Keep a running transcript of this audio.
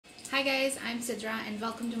Hi guys, I'm Sidra and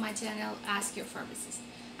welcome to my channel Ask Your Pharmacist.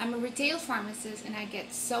 I'm a retail pharmacist and I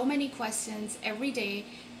get so many questions every day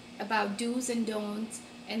about do's and don'ts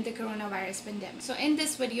in the coronavirus pandemic. So in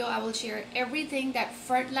this video, I will share everything that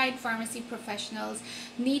frontline pharmacy professionals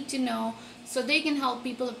need to know so they can help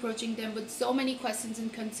people approaching them with so many questions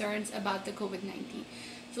and concerns about the COVID-19.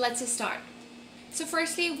 So let's just start. So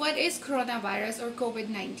firstly, what is coronavirus or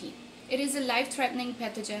COVID-19? It is a life-threatening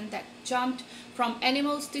pathogen that jumped from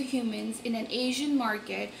animals to humans in an Asian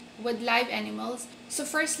market with live animals. So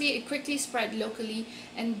firstly, it quickly spread locally,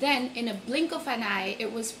 and then in a blink of an eye,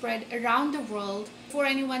 it was spread around the world before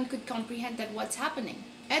anyone could comprehend that what's happening.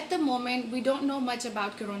 At the moment, we don't know much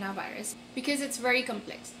about coronavirus because it's very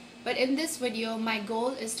complex. But in this video, my goal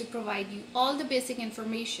is to provide you all the basic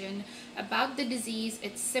information about the disease,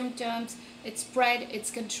 its symptoms, its spread,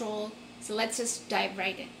 its control. So let's just dive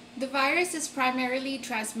right in. The virus is primarily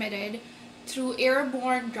transmitted through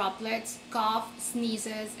airborne droplets, cough,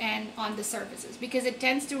 sneezes, and on the surfaces because it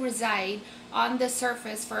tends to reside on the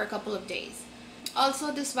surface for a couple of days.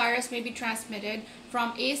 Also, this virus may be transmitted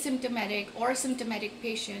from asymptomatic or symptomatic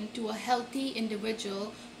patient to a healthy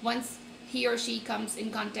individual once he or she comes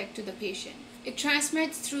in contact to the patient. It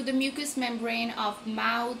transmits through the mucous membrane of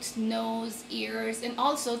mouth, nose, ears, and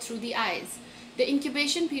also through the eyes. The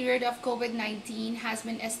incubation period of COVID-19 has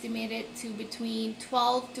been estimated to between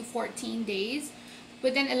 12 to 14 days,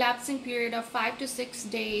 with an elapsing period of 5 to 6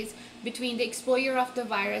 days between the exposure of the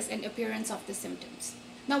virus and appearance of the symptoms.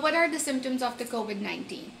 Now, what are the symptoms of the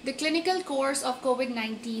COVID-19? The clinical course of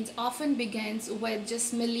COVID-19 often begins with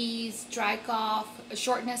just malaise, dry cough,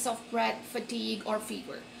 shortness of breath, fatigue, or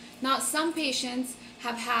fever. Now, some patients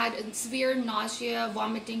have had severe nausea,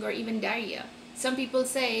 vomiting, or even diarrhea. Some people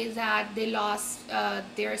say that they lost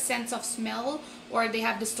their sense of smell or they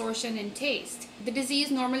have distortion in taste. The disease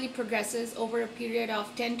normally progresses over a period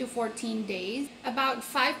of 10 to 14 days. About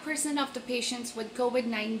 5% of the patients with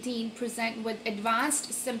COVID-19 present with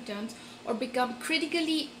advanced symptoms or become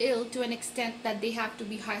critically ill to an extent that they have to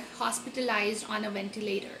be hospitalized on a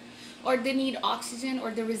ventilator, or they need oxygen, or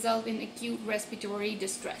they result in acute respiratory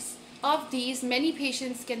distress. Of these, many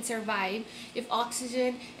patients can survive if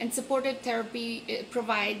oxygen and supportive therapy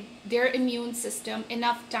provide their immune system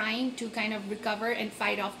enough time to kind of recover and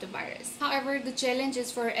fight off the virus. However, the challenge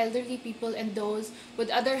is for elderly people and those with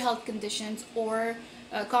other health conditions or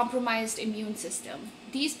compromised immune system.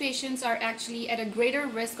 These patients are actually at a greater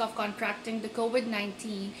risk of contracting the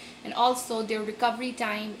COVID-19, and also their recovery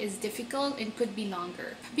time is difficult and could be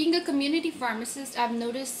longer. Being a community pharmacist, I've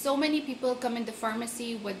noticed so many people come in the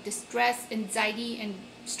pharmacy with distress, anxiety, and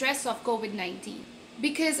stress of COVID-19.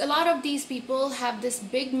 Because a lot of these people have this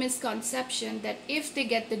big misconception that if they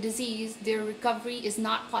get the disease, their recovery is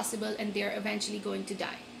not possible and they're eventually going to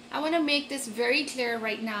die. I want to make this very clear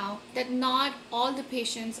right now that not all the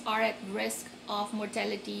patients are at risk of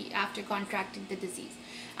mortality after contracting the disease.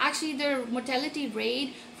 Actually, the mortality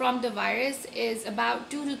rate from the virus is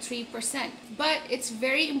about 2 to 3%. But it's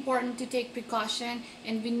very important to take precaution,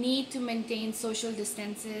 and we need to maintain social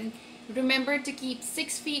distancing. Remember to keep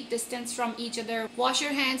 6 feet distance from each other. Wash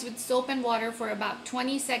your hands with soap and water for about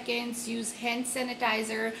 20 seconds. Use hand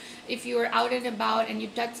sanitizer. If you are out and about and you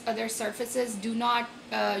touch other surfaces, do not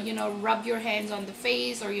rub your hands on the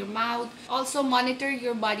face or your mouth. Also, monitor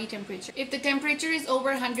your body temperature. If the temperature is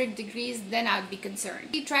over 100 degrees, then I'd be concerned.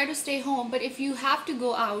 You try to stay home, but if you have to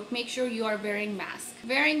go out, make sure you are wearing masks.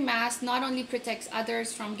 Wearing masks not only protects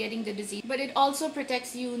others from getting the disease, but it also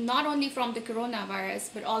protects you not only from the coronavirus,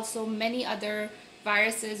 but also many other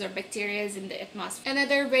viruses or bacteria in the atmosphere.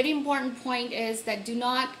 Another very important point is that do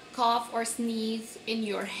not cough or sneeze in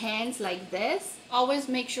your hands like this. Always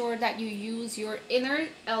make sure that you use your inner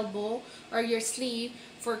elbow or your sleeve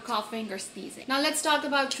for coughing or sneezing. Now let's talk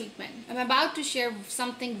about treatment. I'm about to share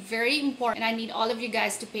something very important and I need all of you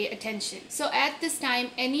guys to pay attention. So at this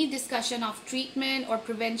time, any discussion of treatment or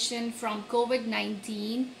prevention from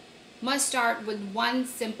COVID-19 must start with one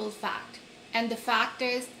simple fact. And the fact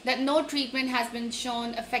is that no treatment has been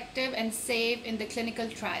shown effective and safe in the clinical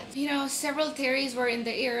trials. Several theories were in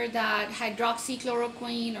the air that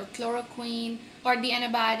hydroxychloroquine or chloroquine or the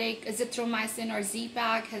antibiotic azithromycin or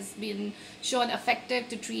Z-Pak has been shown effective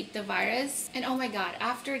to treat the virus. And oh my God,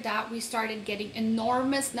 after that, we started getting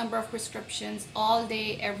enormous number of prescriptions all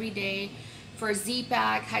day, every day for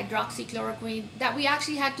Z-Pak, hydroxychloroquine, that we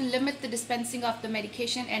actually had to limit the dispensing of the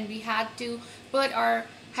medication and we had to put our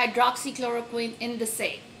hydroxychloroquine in the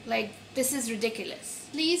safe. Like, this is ridiculous.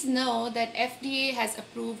 Please know that FDA has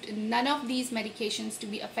approved none of these medications to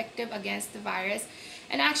be effective against the virus,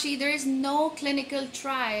 And actually, there is no clinical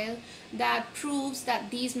trial that proves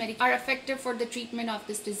that these medications are effective for the treatment of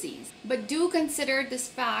this disease. But do consider this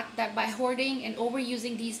fact that by hoarding and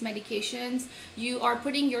overusing these medications, you are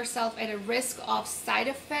putting yourself at a risk of side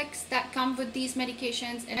effects that come with these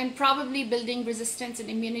medications, and probably building resistance and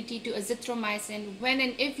immunity to azithromycin when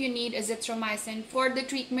and if you need azithromycin for the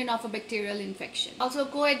treatment of a bacterial infection. Also,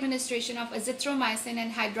 co-administration of azithromycin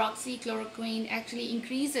and hydroxychloroquine actually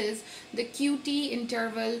increases the QT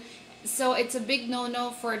interval, so it's a big no-no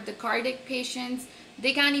for the cardiac patients.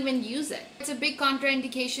 They can't even use it. It's a big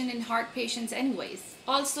contraindication in heart patients anyways.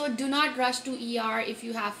 Also, do not rush to ER if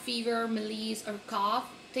you have fever, malaise, or cough,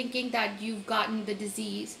 thinking that you've gotten the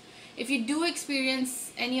disease. If you do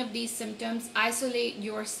experience any of these symptoms, isolate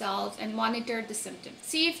yourself and monitor the symptoms.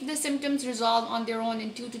 See if the symptoms resolve on their own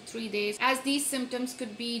in 2 to 3 days, as these symptoms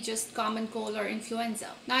could be just common cold or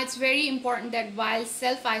influenza. Now, it's very important that while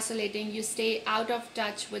self-isolating, you stay out of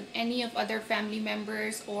touch with any of other family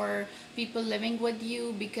members or people living with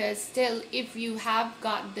you, because still, if you have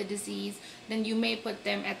got the disease, then you may put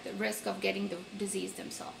them at the risk of getting the disease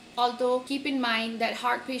themselves. Although, keep in mind that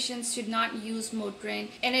heart patients should not use Motrin,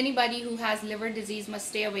 and anybody who has liver disease must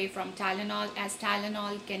stay away from Tylenol, as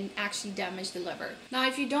Tylenol can actually damage the liver. Now,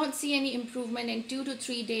 if you don't see any improvement in 2 to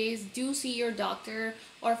 3 days, do see your doctor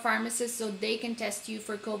or pharmacist so they can test you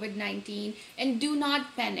for COVID-19, and do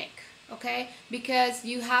not panic. Okay, because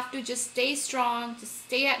you have to just stay strong, just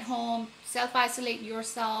stay at home, self-isolate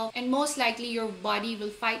yourself, and most likely your body will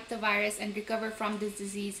fight the virus and recover from this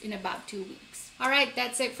disease in about 2 weeks. Alright,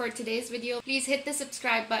 that's it for today's video. Please hit the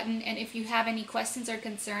subscribe button, and if you have any questions or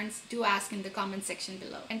concerns, do ask in the comment section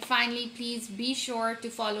below. And finally, please be sure to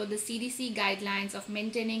follow the CDC guidelines of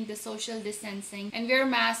maintaining the social distancing and wear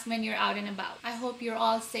masks when you're out and about. I hope you're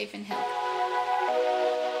all safe and healthy.